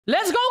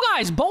Let's go,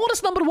 guys.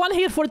 Bonus number 1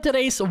 here for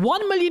today's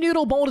 1 million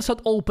euro bonus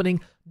at opening.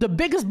 The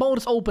biggest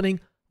bonus opening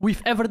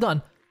we've ever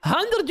done.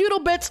 100 euro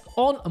bets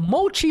on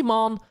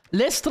Mochimon.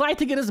 Let's try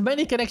to get as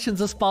many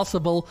connections as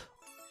possible.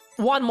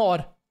 One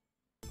more.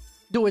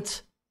 Do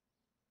it.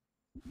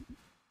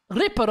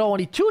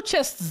 Ripperoni. 2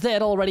 chests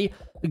there already.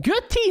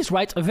 Good tease,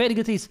 right? Very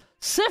good tease.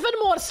 7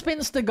 more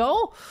spins to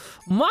go.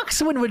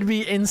 Max win would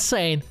be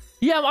insane.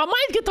 Yeah, I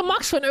might get the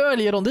max win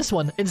earlier on this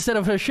one instead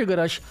of a Sugar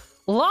Rush.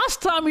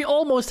 Last time we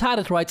almost had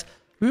it right.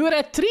 We were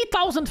at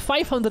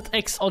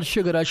 3,500x on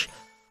Sugar Rush.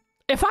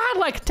 If I had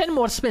like 10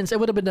 more spins, it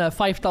would have been a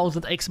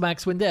 5,000x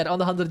max win there on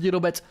the 100 euro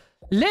bet.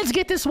 Let's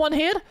get this one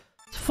here.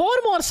 4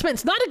 more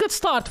spins. Not a good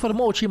start for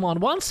Mochimon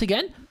once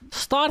again.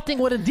 Starting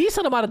with a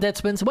decent amount of dead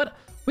spins, but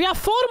we have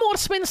 4 more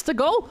spins to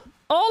go.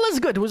 All is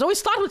good. So we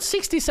start with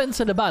 60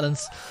 cents in the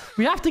balance.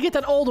 We have to get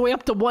that all the way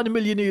up to 1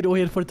 million euro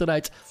here for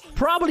tonight.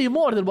 Probably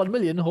more than 1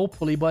 million,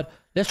 hopefully, but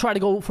let's try to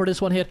go for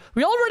this one here.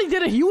 We already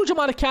did a huge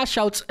amount of cash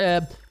outs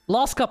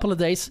last couple of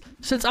days,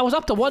 since I was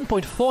up to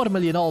 1.4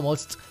 million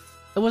almost.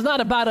 It was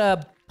not a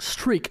bad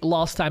streak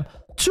last time.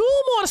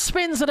 2 more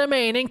spins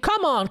remaining.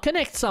 Come on,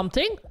 connect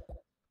something.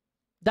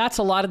 That's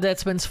a lot of dead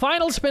spins.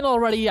 Final spin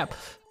already, yeah.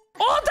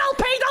 Oh, they'll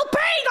pay!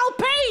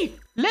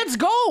 Let's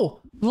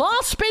go!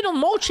 Last spin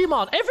on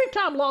Mochimon. Every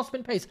time last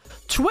spin pays.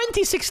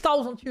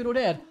 26,000 euro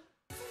there.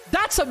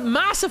 That's a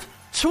massive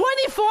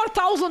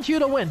 24,000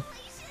 euro win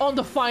on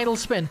the final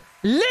spin.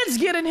 Let's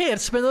get in here,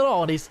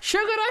 spinneronis.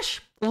 Sugar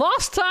Rush.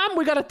 Last time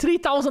we got a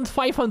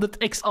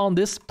 3,500x on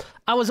this.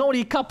 I was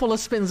only a couple of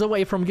spins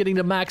away from getting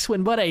the max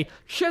win. But hey,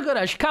 Sugar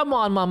Rush, come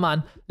on, my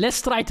man.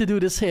 Let's try to do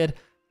this here.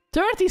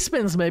 30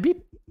 spins maybe.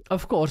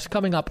 Of course,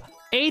 coming up.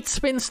 8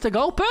 spins to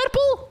go.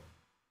 Purple.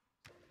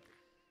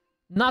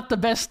 Not the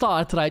best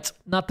start, right?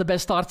 Not the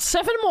best start.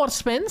 7 more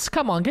spins.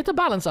 Come on, get the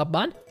balance up,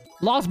 man.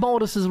 Last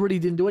bonuses really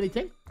didn't do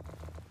anything.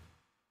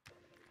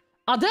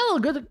 Adele,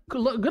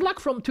 good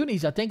luck from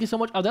Tunisia. Thank you so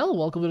much, Adele.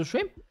 Welcome to the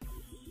stream.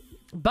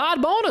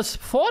 Bad bonus.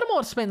 4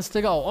 more spins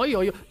to go. Oi,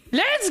 oi, oi.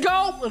 Let's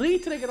go!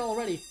 Re-trigger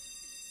already.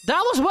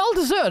 That was well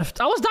deserved.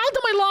 I was down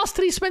to my last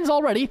 3 spins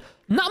already.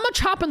 Not much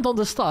happened on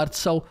the start,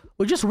 so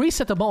we just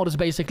reset the bonus,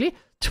 basically.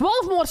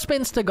 12 more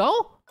spins to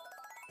go.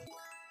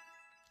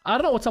 I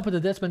don't know what's up with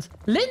the dead spins.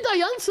 Linda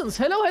Janssens,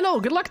 hello,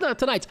 hello. Good luck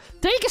tonight.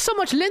 Thank you so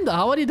much, Linda.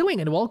 How are you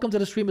doing? And welcome to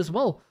the stream as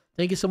well.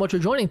 Thank you so much for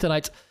joining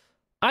tonight.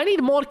 I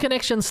need more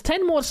connections.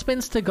 10 more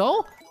spins to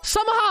go.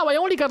 Somehow, I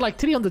only got like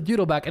 300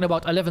 euro back in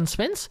about 11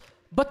 spins.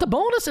 But the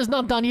bonus is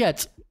not done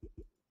yet.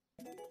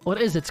 Or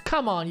is it?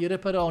 Come on, you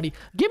ripperoni.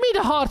 Give me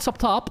the hearts up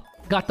top.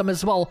 Got them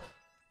as well.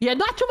 Yeah,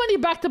 not too many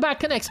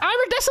back-to-back connects.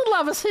 Iridescent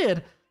Love is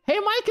here. Hey,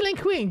 Michael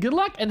and Queen. Good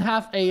luck and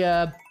have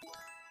a...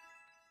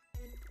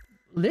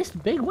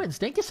 list big wins.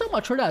 Thank you so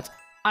much for that.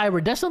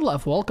 Iridescent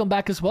Love, welcome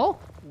back as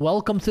well.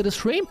 Welcome to the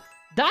stream.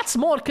 That's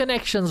more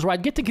connections,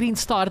 right? Get the green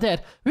star there.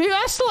 We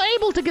are still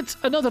able to get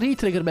another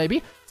re-trigger,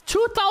 maybe.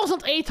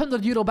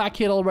 2,800 euro back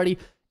here already.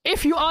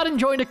 If you are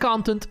enjoying the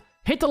content,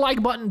 hit the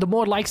like button. The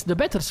more likes, the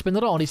better,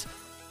 spinneronis.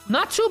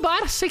 Not too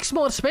bad. 6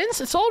 more spins.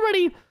 It's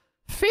already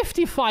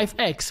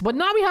 55x. But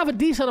now we have a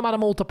decent amount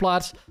of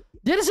multipliers.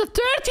 There is a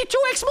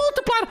 32x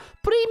multiplier.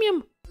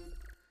 Premium.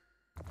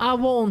 I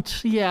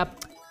won't. Yeah.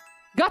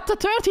 Got the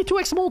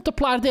 32x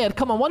multiplier there.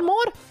 Come on, one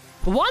more.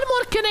 One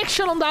more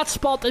connection on that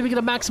spot and we get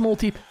a max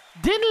multi.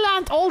 Didn't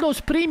land all those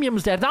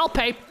premiums there. That'll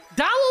pay.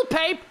 That will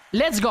pay.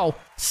 Let's go.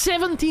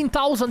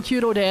 17,000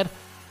 euro there.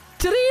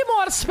 3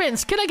 more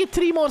spins. Can I get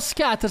 3 more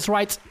scatters,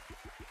 right?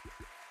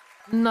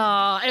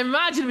 Nah,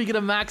 imagine we get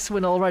a max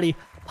win already.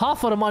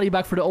 Half of the money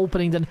back for the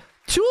opening then.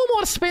 2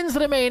 more spins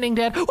remaining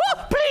there.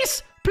 Oh,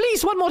 please.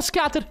 Please, one more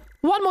scatter.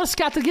 One more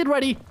scatter. Get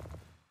ready.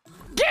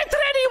 Get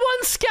ready.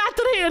 1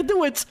 scatter here.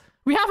 Do it.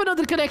 We have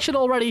another connection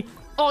already.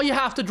 Oh, you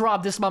have to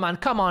drop this, my man.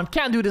 Come on.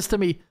 Can't do this to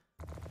me.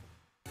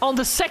 On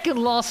the second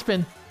last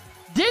spin.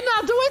 Did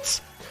not do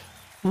it.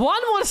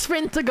 1 more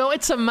spin to go.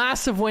 It's a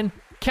massive win.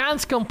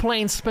 Can't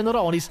complain,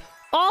 spinneronis.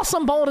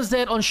 Awesome bonus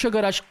there on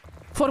Sugar Rush.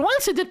 For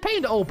once, it did pay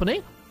in the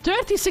opening.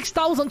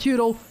 36,000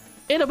 euro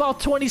in about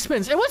 20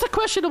 spins. It was a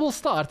questionable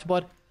start,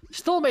 but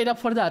still made up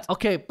for that.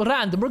 Okay,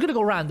 random. We're gonna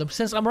go random.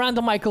 Since I'm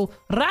random, Michael.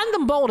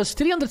 Random bonus.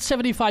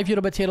 375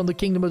 euro bet here on the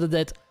Kingdom of the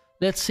Dead.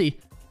 Let's see.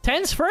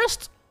 10s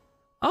first?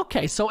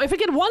 Okay, so if we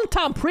get 1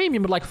 time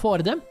premium with like 4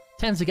 of them.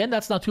 10s again,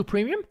 that's not too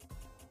premium.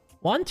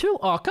 1, 2.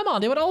 Oh, come on,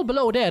 they were all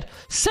below there.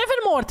 7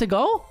 more to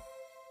go.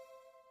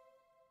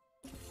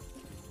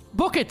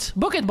 Book it,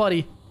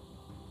 buddy.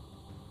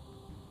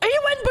 He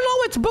went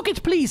below it. Book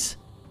it, please.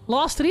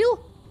 Last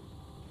reel.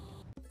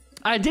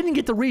 I didn't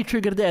get the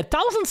re-trigger there.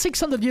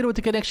 1,600 euro with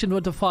the connection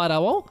with the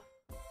Pharaoh.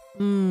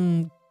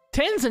 10s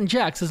and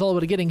jacks is all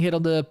we're getting here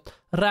on the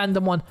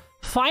random one.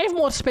 5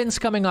 more spins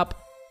coming up.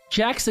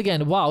 Jacks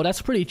again. Wow,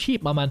 that's pretty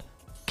cheap, my man.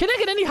 Can I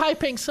get any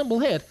high-paying symbol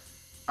here?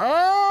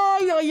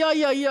 Oh,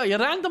 yeah.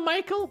 Random,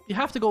 Michael? You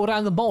have to go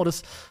random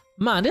bonus.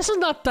 Man, this is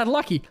not that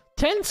lucky.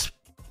 10s.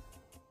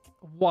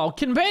 Wow,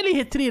 can barely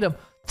hit 3 of them.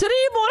 3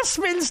 more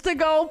spins to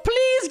go.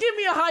 Please give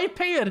me a high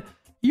payer.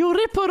 You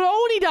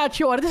ripperoni that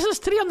you are. This is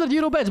 300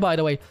 euro bets, by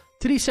the way.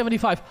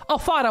 375. Oh,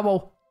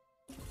 Farabo.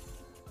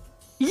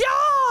 Yeah!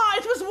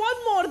 It was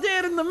one more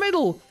there in the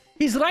middle.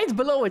 He's right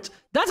below it.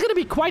 That's going to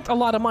be quite a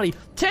lot of money.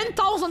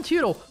 10,000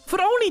 euro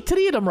for only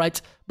 3 of them, right?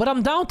 But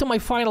I'm down to my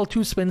final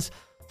 2 spins.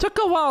 Took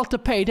a while to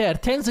pay there.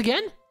 10s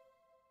again?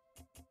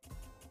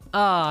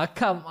 Ah,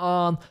 come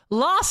on.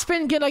 Last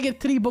spin, can I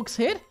get 3 books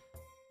here?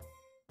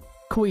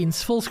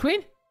 Queens, full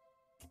screen?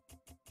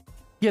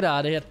 Get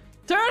out of here.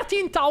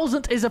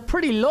 13,000 is a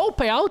pretty low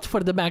payout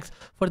for the max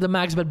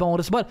bet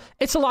bonus, but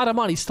it's a lot of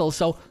money still,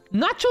 so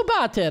not too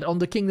bad there on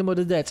the Kingdom of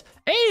the Dead.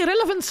 Hey,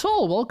 Relevant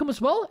Soul, welcome as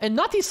well. And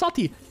Nutty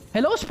Sati.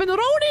 Hello,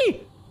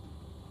 Spinneroni!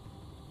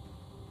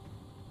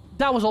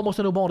 That was almost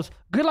a no bonus.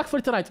 Good luck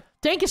for tonight.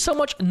 Thank you so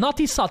much,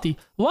 Nutty Sati.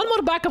 One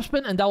more backup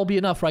spin and that will be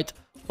enough, right?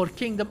 For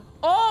Kingdom.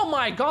 Oh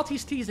my god,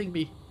 he's teasing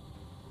me.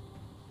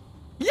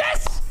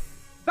 Yes!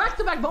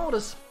 Back-to-back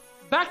bonus.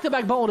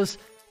 Back-to-back bonus.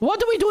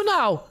 What do we do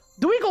now?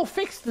 Do we go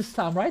fixed this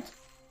time, right?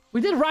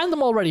 We did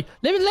random already.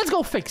 Let's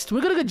go fixed.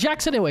 We're gonna get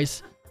jacks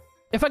anyways.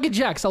 If I get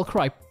jacks, I'll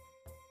cry.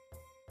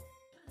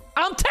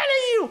 I'm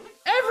telling you!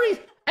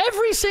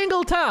 Every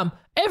single time.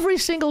 Every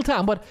single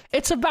time. But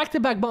it's a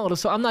back-to-back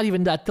bonus, so I'm not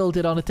even that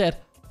tilted on it there.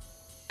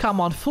 Come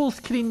on, full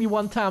screen me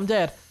one time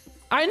there.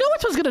 I knew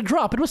it was gonna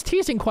drop. It was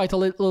teasing quite a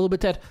little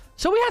bit there.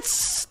 So we had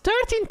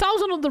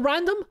 13,000 on the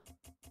random.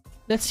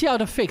 Let's see how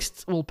the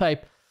fixed will pay.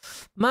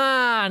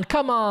 Man,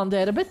 come on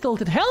there. A bit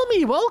tilted.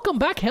 Helmy, welcome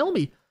back,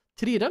 Helmy.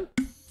 3 of them.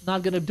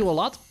 Not gonna do a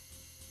lot.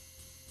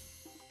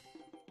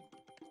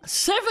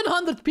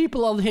 700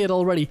 people on here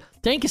already.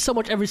 Thank you so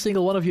much, every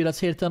single one of you that's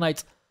here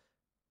tonight.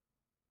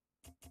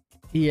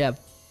 Yeah,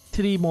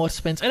 3 more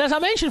spins. And as I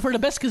mentioned, for the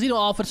best casino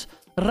offers,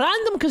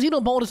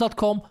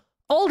 randomcasinobonus.com.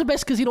 All the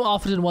best casino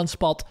offers in one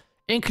spot,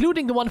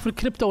 including the one for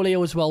Crypto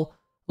Leo as well.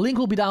 Link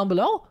will be down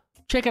below.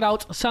 Check it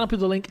out, sign up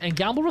with the link, and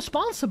gamble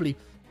responsibly.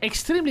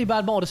 Extremely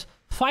bad bonus.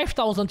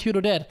 5,000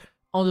 euro there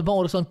on the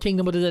bonus on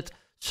Kingdom of the Dead.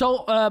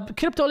 So,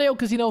 Crypto Leo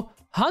Casino,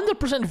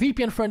 100%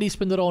 VPN-friendly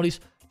spinneronis.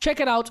 Check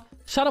it out,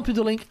 sign up with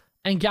the link,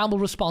 and gamble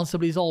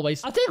responsibly as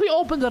always. I think we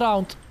opened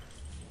around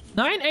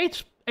 9,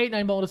 8,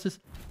 9 bonuses.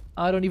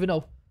 I don't even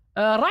know.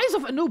 Rise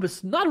of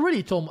Anubis. Not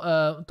really,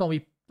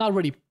 Tommy. Not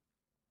really.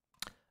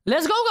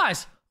 Let's go,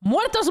 guys.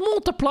 Muertos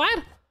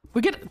Multiplier.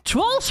 We get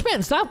 12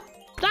 spins. That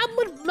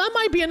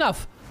might be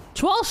enough.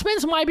 12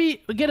 spins might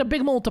be... We get a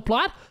big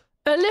multiplier.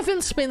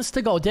 11 spins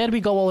to go. There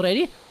we go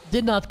already.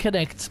 Did not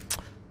connect.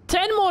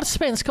 10 more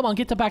spins. Come on,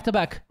 get the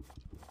back-to-back.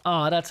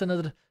 Ah, that's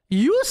another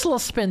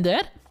useless spin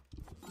there.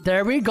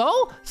 There we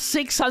go.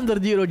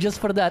 600 euro just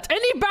for that.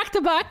 Any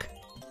back-to-back?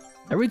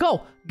 There we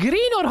go.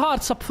 Green or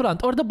hearts up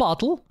front? Or the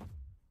bottle?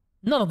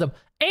 None of them.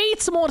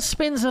 8 more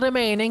spins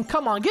remaining.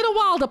 Come on, get a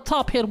wild up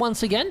top here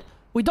once again.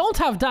 We don't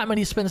have that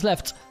many spins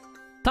left.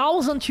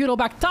 1,000 euro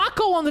back.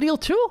 Taco on reel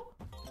 2?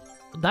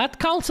 That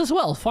counts as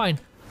well. Fine.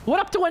 We're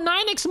up to a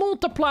 9x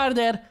multiplier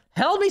there.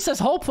 Helmy says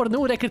hope for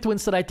new record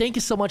wins tonight. Thank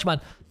you so much,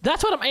 man.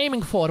 That's what I'm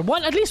aiming for.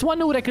 At least one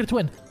new record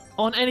win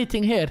on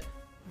anything here.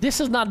 This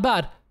is not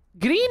bad.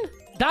 Green?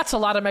 That's a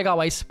lot of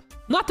Megaways.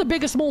 Not the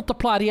biggest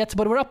multiplier yet,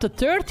 but we're up to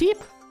 30.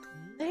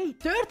 Hey,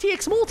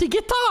 30x multi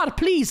guitar,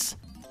 please.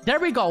 There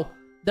we go.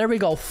 There we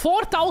go.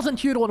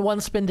 4,000 euro on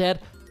one spin there.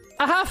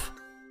 I have...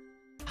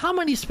 How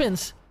many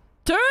spins?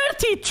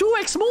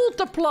 32x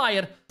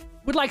multiplier.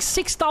 With like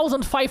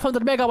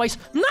 6,500 Megaways.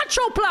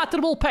 Nacho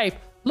Platter will pay.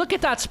 Look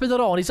at that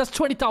spinneronis. That's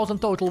 20,000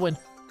 total win.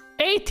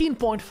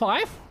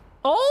 18.5.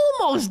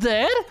 Almost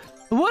there.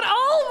 We're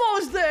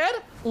almost there.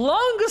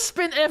 Longest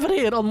spin ever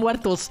here on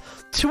Muertos.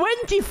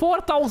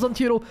 24,000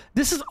 euro.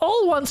 This is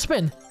all one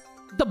spin.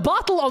 The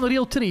bottle on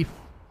reel 3.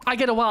 I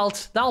get a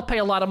wild. That'll pay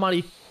a lot of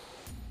money.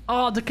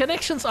 Oh, the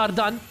connections are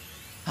done.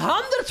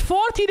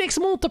 114x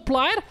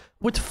multiplier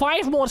with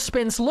 5 more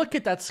spins. Look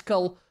at that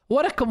skull.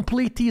 What a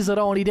complete teaser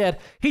only there.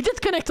 He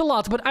did connect a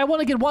lot, but I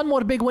want to get one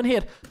more big one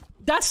here.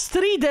 That's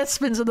 3 dead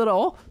spins in a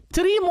row.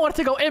 3 more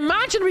to go.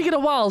 Imagine we get a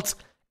wild.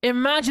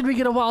 Imagine we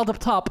get a wild up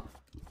top.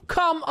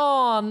 Come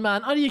on,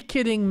 man. Are you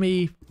kidding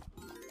me?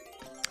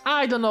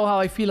 I don't know how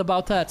I feel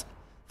about that.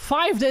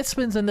 5 dead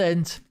spins in the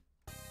end.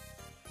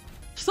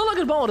 Still a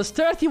good bonus.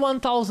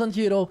 31,000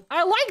 euro.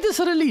 I like this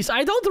release.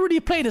 I don't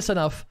really play this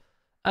enough.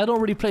 I don't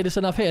really play this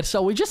enough here.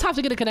 So we just have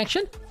to get a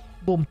connection.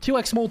 Boom.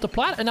 2x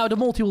multiplier. And now the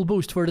multi will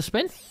boost for the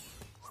spin.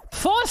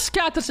 4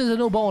 scatters is a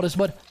no bonus,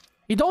 but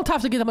you don't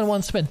have to get them in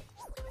one spin.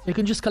 You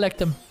can just collect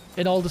them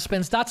in all the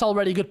spins. That's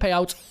already a good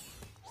payout.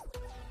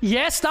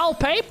 Yes, that'll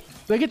pay.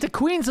 We get the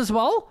queens as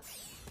well.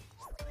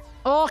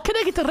 Oh, can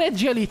I get the red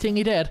jelly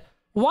thingy there?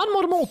 One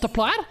more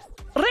multiplier.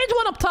 Red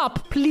one up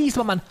top. Please,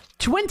 my man.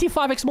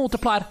 25x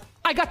multiplier.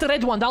 I got the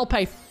red one. That'll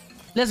pay.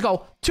 Let's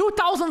go.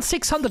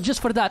 2,600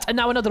 just for that. And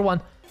now another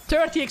one.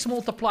 30x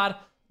multiplier.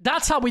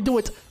 That's how we do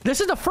it. This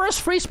is the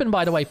first free spin,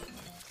 by the way.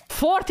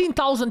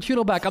 14,000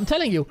 euro back. I'm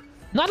telling you.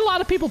 Not a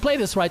lot of people play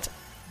this, right?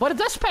 But it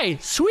does pay.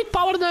 Sweet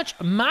power nudge.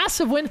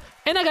 Massive win.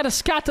 And I got a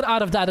scatter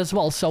out of that as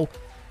well. So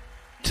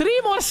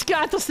 3 more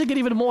scatters to get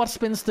even more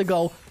spins to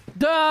go.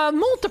 The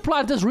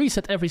multiplier does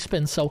reset every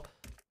spin. So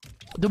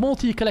the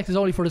multi you collect is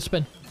only for the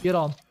spin. You're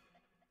on.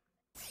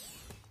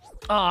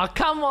 Oh,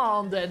 come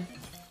on then.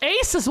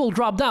 Aces will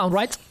drop down,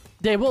 right?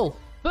 They will.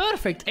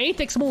 Perfect.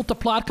 8x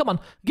multiplier. Come on.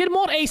 Get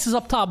more aces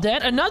up top there.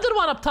 Another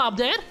one up top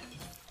there.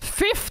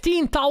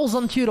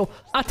 15,000 euro.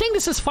 I think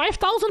this is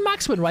 5,000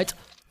 max win, right?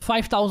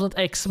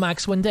 5,000x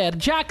max win there.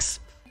 Jacks.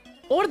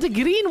 Or the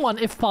green one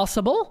if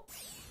possible.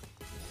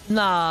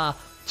 Nah.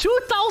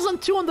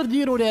 2,200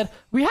 euro there.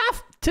 We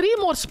have 3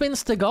 more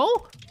spins to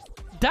go.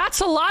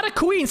 That's a lot of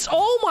queens.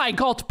 Oh my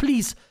god,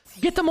 please.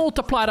 Get the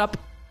multiplier up.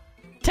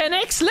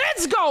 10x.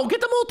 Let's go.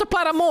 Get the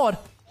multiplier more.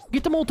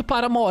 Get the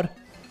multiplier more.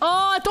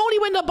 Oh, it only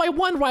went up by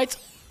 1, right?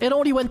 It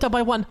only went up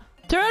by 1.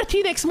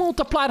 13x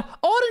multiplier.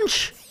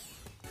 Orange.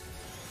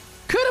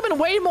 Could have been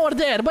way more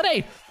there. But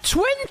hey,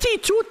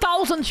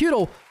 22,000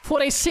 euro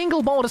for a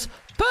single bonus.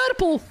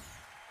 Purple.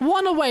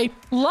 1 away.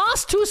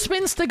 Last 2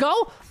 spins to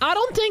go. I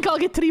don't think I'll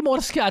get 3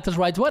 more scatters,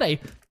 right? What a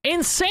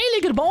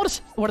insanely good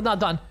bonus. We're not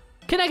done.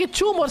 Can I get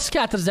 2 more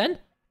scatters then?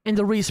 In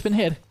the respin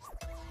here.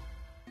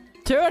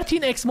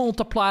 13x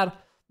multiplier.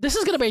 This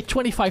is gonna be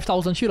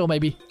 25,000 euro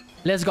maybe.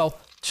 Let's go.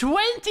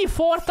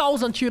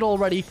 24,000 euro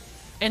already.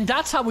 And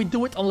that's how we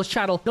do it on the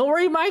channel. Don't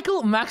worry,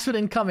 Michael. Max win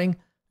incoming.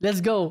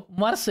 Let's go.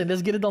 Marcin,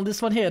 let's get it on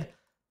this one here.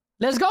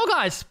 Let's go,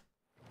 guys.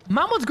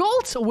 Mammoth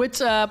Gold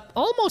with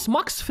almost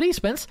max free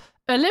spins.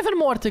 11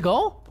 more to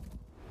go.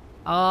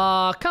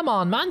 Come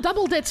on, man.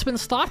 Double dead spin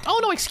start. Oh,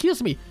 no,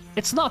 excuse me.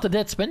 It's not a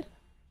dead spin.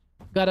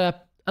 Got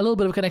a little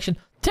bit of a connection.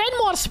 10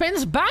 more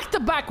spins.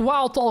 Back-to-back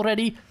wild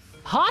already.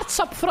 Hearts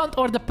up front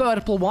or the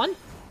purple one.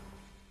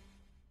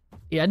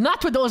 Yeah,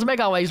 not with those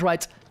Megaways,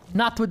 right?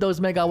 Not with those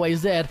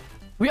Megaways there.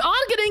 We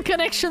are getting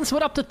connections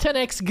with up to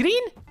 10x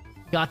green.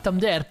 Got them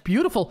there.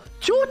 Beautiful.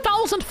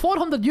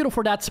 2,400 euro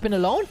for that spin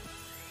alone.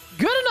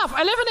 Good enough.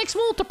 11x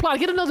multiplier.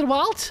 Get another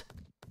wild.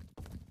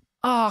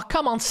 Oh,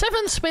 come on.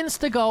 7 spins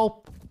to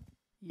go.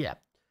 Yeah.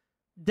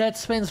 Dead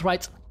spins,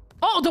 right?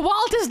 Oh, the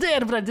wild is there,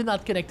 but I did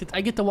not connect it.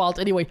 I get the wild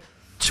anyway.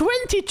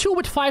 22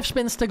 with 5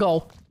 spins to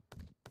go.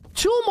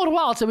 2 more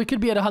wilds and we could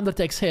be at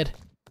 100x here.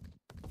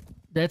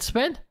 Dead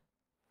spin.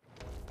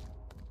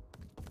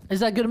 Is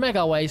that good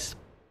Megaways?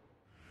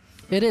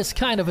 It is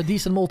kind of a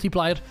decent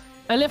multiplier.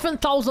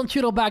 11,000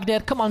 euro back there.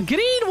 Come on,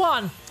 green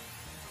one.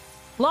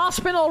 Last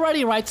spin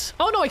already, right?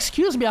 Oh no,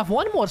 excuse me. I have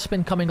 1 more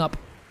spin coming up.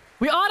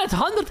 We are at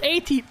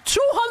 180.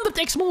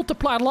 200x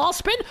multiplier. Last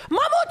spin.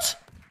 Mammoth!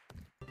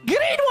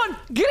 Green one!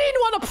 Green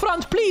one up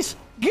front, please.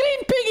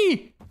 Green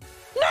piggy.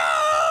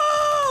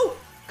 No!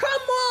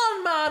 Come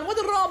on, man. What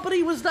a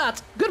robbery was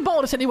that? Good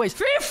bonus anyways.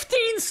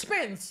 15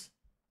 spins.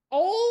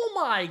 Oh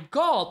my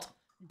god.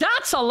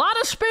 That's a lot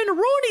of spin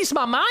roonies,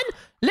 my man.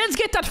 Let's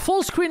get that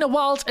full screen of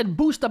wilds and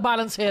boost the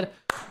balance here.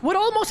 We're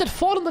almost at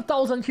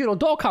 400,000 euro.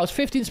 Doghouse,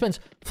 15 spins.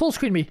 Full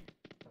screen me.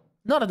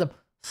 None of them.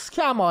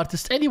 Scam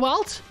artist. Any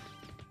wilds?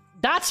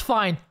 That's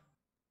fine.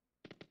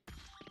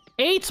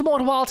 8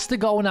 more wilds to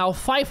go now.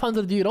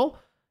 500 euro.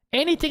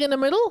 Anything in the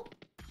middle?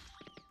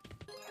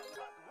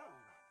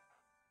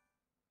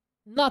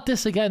 Not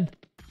this again.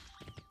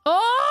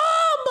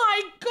 Oh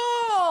my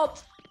god!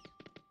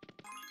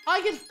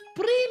 I get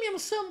premium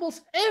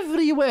symbols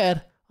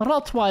everywhere.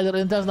 Rottweiler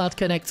and does not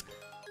connect.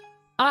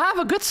 I have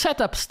a good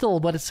setup still,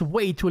 but it's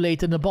way too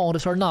late in the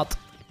bonus or not.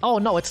 Oh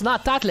no, it's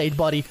not that late,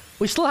 buddy.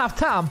 We still have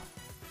time.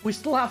 We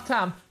still have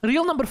time.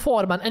 Real number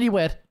 4, man.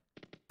 Anywhere.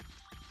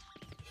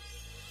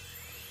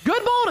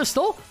 Good bonus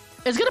still.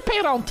 It's gonna pay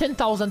around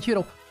 10,000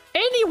 euro.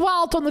 Any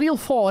wild on reel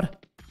 4.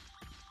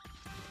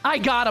 I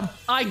got him.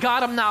 I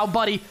got him now,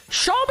 buddy.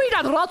 Show me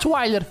that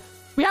Rottweiler.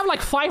 We have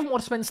like 5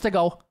 more spins to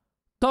go.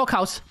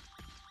 Doghouse.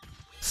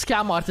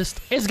 Scam artist.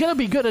 It's gonna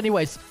be good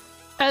anyways.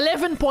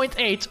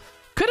 11.8.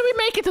 Could we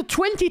make it to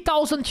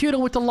 20,000 euro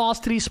with the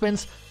last 3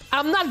 spins?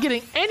 I'm not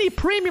getting any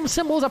premium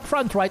symbols up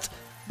front, right?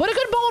 But a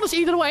good bonus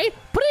either way.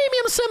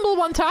 Premium symbol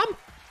one time.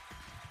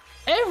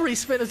 Every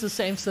spin is the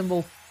same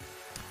symbol.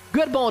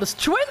 Good bonus.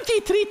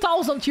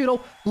 23,000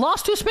 euro.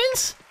 Last 2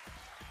 spins?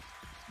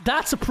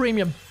 That's a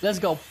premium. Let's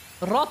go.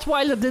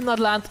 Rottweiler did not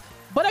land.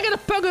 But I got a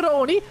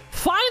Puggeroni.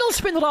 Final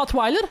spin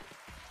Rottweiler.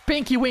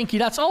 Pinky Winky.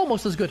 That's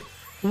almost as good.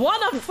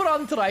 1 up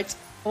front, right?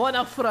 1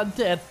 up front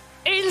there.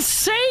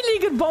 Insanely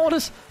good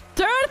bonus.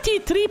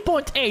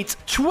 33.8.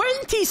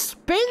 20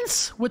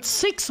 spins with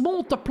 6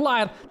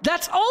 multiplier.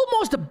 That's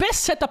almost the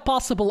best setup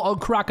possible on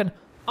Kraken.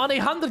 On a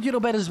 100 euro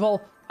bet as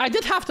well. I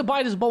did have to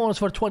buy this bonus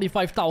for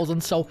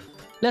 25,000, so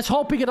let's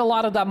hope we get a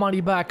lot of that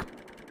money back.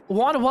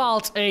 1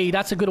 wild. Hey,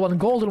 that's a good one.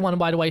 Golden one,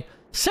 by the way.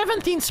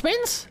 17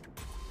 spins.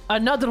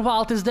 Another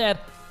wild is there.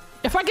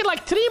 If I get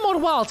like 3 more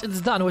wilds,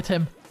 it's done with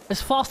him.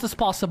 As fast as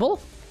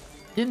possible.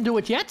 Didn't do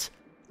it yet.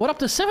 We're up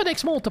to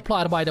 7x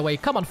multiplier, by the way.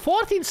 Come on,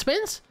 14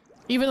 spins.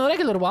 Even a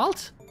regular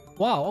wild.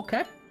 Wow,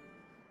 okay.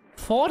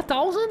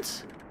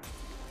 4,000.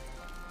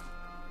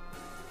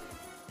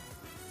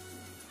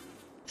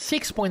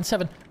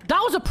 6.7.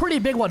 That was a pretty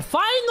big one.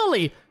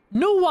 Finally,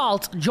 new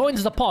wild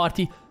joins the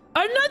party.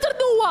 Another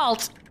new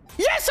wild.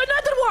 Yes,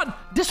 another one.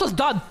 This was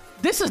done.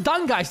 This is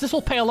done, guys. This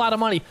will pay a lot of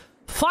money.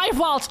 5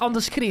 wilds on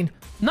the screen.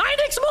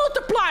 9x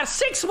multiplier.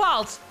 6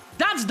 wilds.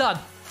 That's done.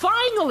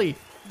 Finally.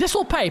 This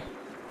will pay.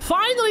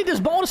 Finally, this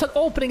bonus set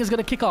opening is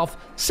going to kick off.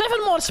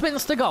 7 more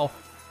spins to go.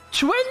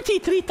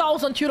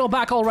 23,000 euro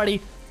back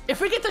already.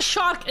 If we get the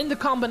shark in the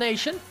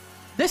combination,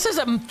 this is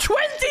a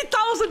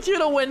 20,000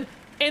 euro win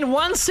in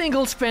one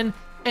single spin.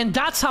 And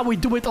that's how we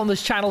do it on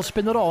this channel,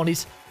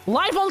 Spinneronies.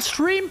 Live on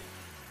stream,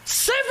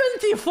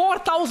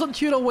 74,000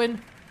 euro win.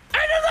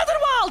 And another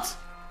vault!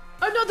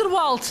 Another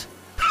vault!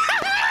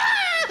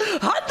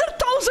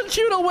 100,000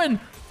 euro win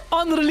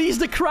on Release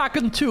the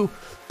Kraken 2.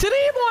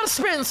 3 more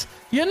spins.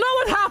 You know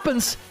what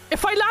happens.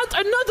 If I land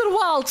another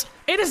vault,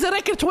 it is the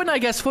record win, I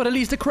guess, for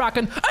Release the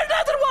Kraken.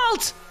 Another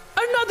vault!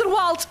 Another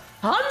vault!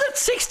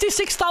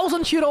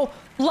 166,000 euro.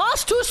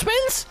 Last 2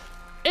 spins.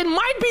 It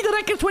might be the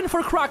record win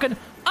for Kraken.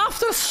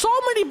 After so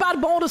many bad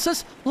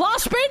bonuses,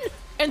 last spin,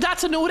 and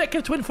that's a new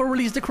record win for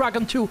Release the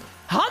Kraken 2.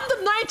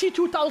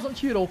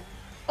 192,000 euro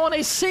on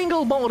a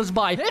single bonus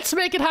buy. Let's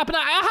make it happen.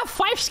 I have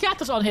 5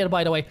 scatters on here,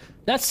 by the way.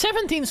 That's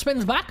 17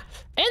 spins back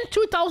and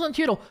 2,000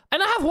 euro.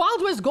 And I have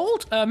Wild West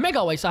Gold,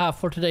 Megaways I have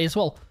for today as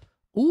well.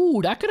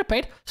 Ooh, that could have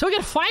paid. So we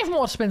get 5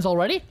 more spins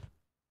already.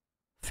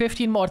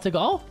 15 more to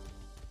go.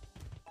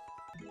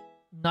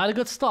 Not a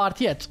good start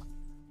yet.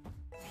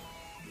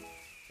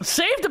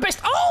 Save the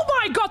best. Oh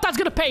my god, that's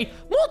gonna pay.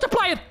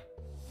 Multiplier.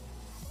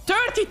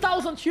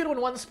 30,000 euro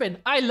in one spin.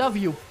 I love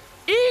you.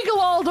 Eagle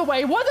all the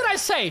way. What did I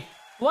say?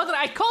 What did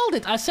I called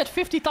it? I said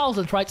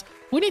 50,000, right?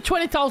 We need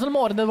 20,000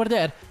 more and then we're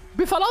there.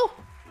 Buffalo?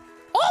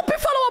 Oh,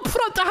 Buffalo up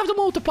front. I have the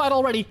multiplier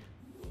already.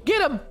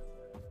 Get him.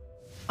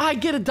 I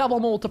get a double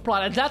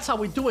multiplier. And that's how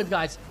we do it,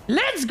 guys.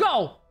 Let's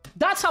go.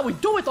 That's how we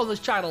do it on this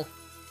channel.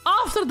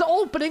 After the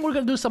opening, we're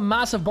gonna do some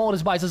massive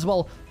bonus buys as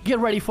well. Get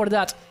ready for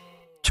that.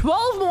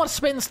 12 more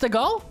spins to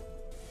go.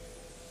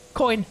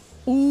 Coin.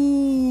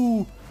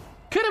 Ooh.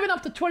 Could have been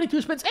up to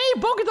 22 spins. Hey,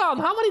 Bogdan,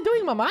 how are you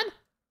doing, my man?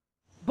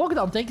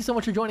 Bogdan, thank you so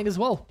much for joining as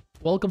well.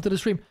 Welcome to the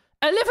stream.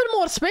 11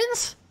 more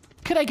spins.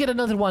 Could I get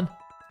another one?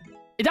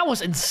 That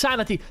was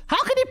insanity. How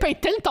can you pay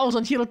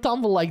 10,000 euro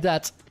tumble like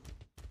that?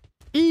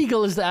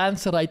 Eagle is the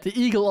answer, right? The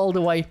eagle all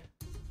the way.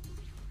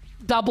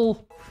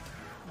 Double.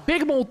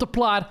 Big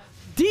multiplier.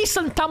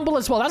 Decent tumble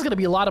as well. That's going to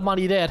be a lot of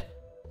money there.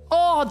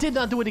 Oh, did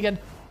not do it again.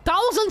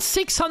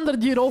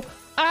 1,600 euro.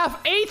 I have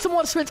 8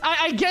 more spins.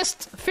 I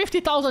guessed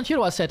 50,000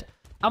 euro, I said.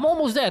 I'm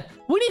almost there.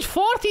 We need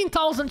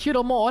 14,000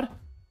 euro more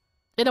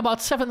in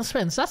about 7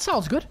 spins. That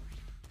sounds good.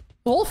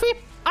 Wolfie?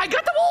 I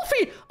got the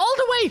Wolfie! All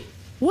the way!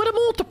 With a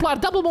multiplier,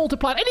 double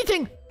multiplier,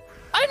 anything!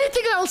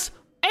 Anything else!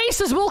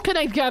 Aces will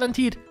connect,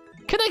 guaranteed.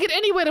 Can I get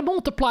anywhere a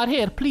multiplier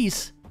here,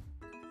 please?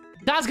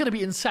 That's gonna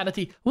be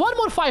insanity. One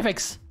more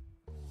 5x.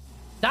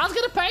 That's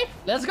gonna pay.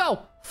 Let's go.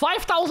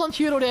 5,000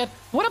 euro there.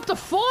 We're up to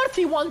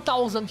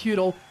 41,000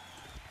 euro.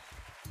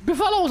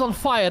 Buffalo's on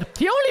fire.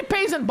 He only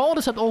pays in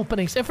bonus at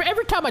openings.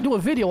 Every time I do a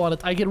video on it,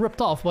 I get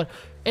ripped off. But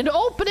in the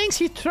openings,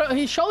 he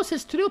shows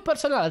his true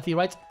personality,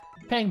 right?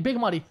 Paying big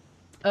money.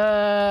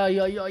 Joel,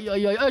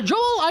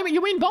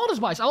 you mean bonus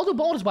buys? I'll do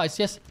bonus buys,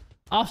 yes.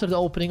 After the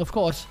opening, of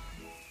course.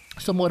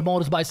 Some more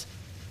bonus buys.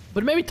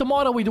 But maybe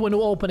tomorrow we do a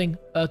new opening.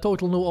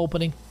 Total new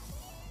opening.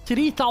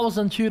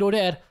 3,000 euro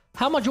there.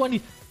 How much do I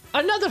need?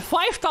 Another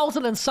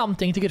 5,000 and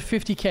something to get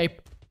 50k.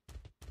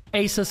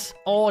 Aces.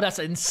 Oh, that's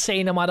an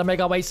insane amount of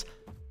Megaways.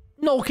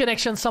 No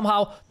connection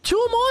somehow.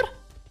 2 more?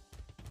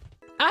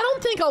 I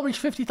don't think I'll reach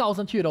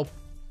 50,000 euro.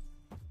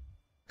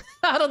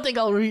 I don't think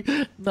I'll reach...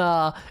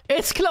 Nah.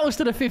 It's close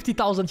to the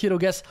 50,000 euro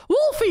guess.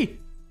 Wolfie!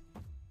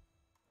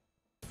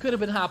 Could have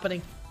been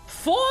happening.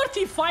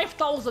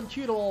 45,000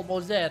 euro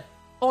almost there.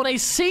 On a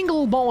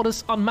single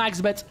bonus on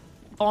max bet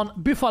on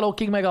Buffalo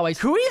King Megaways.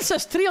 Queen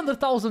says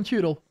 300,000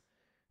 euro.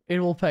 It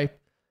will pay.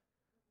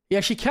 Yeah,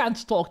 she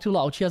can't talk too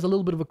loud. She has a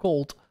little bit of a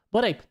cold.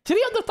 But hey,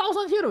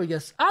 300,000 euro, I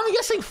guess. I'm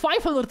guessing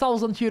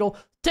 500,000 euro.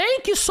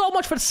 Thank you so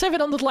much for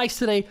 700 likes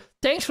today.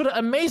 Thanks for the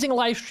amazing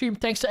live stream.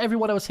 Thanks to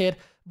everyone that was here.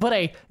 But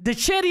hey, the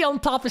cherry on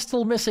top is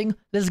still missing.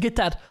 Let's get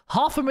that.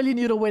 500,000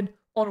 euro win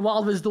on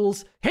Wild West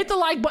Duels. Hit the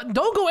like button.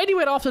 Don't go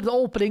anywhere after the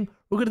opening.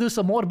 We're going to do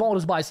some more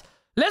bonus buys.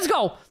 Let's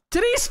go.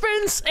 3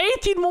 spins,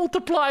 18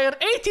 multiplier,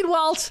 18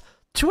 wilds,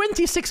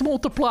 26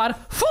 multiplier.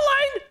 Full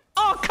line.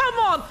 Oh, come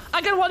on.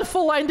 I got one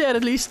full line there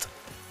at least.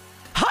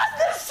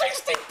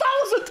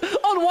 160,000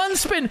 on one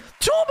spin.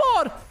 2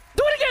 more.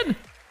 Do it again.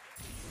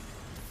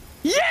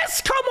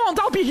 Yes, come on.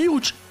 That'll be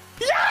huge.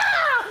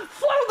 Yeah.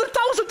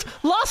 400,000.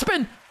 Last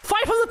spin.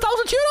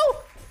 500,000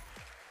 euro.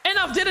 And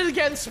I've did it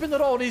again,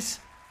 Spinneronies.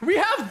 We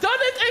have done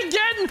it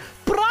again.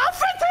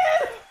 Profit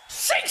here.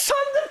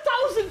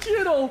 600,000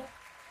 euro.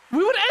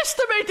 We were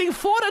estimating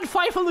 400,000 and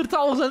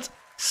 500,000.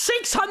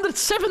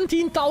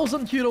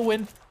 617,000 euro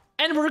win.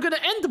 And we're going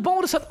to end the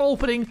bonus at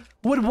opening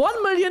with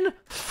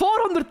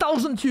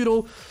 1,400,000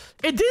 euro.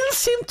 It didn't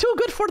seem too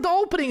good for the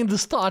opening in the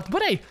start.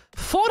 But hey,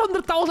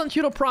 400,000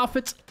 euro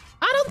profit.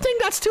 I don't think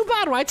that's too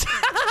bad, right?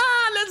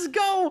 Let's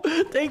go.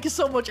 Thank you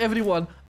so much, everyone.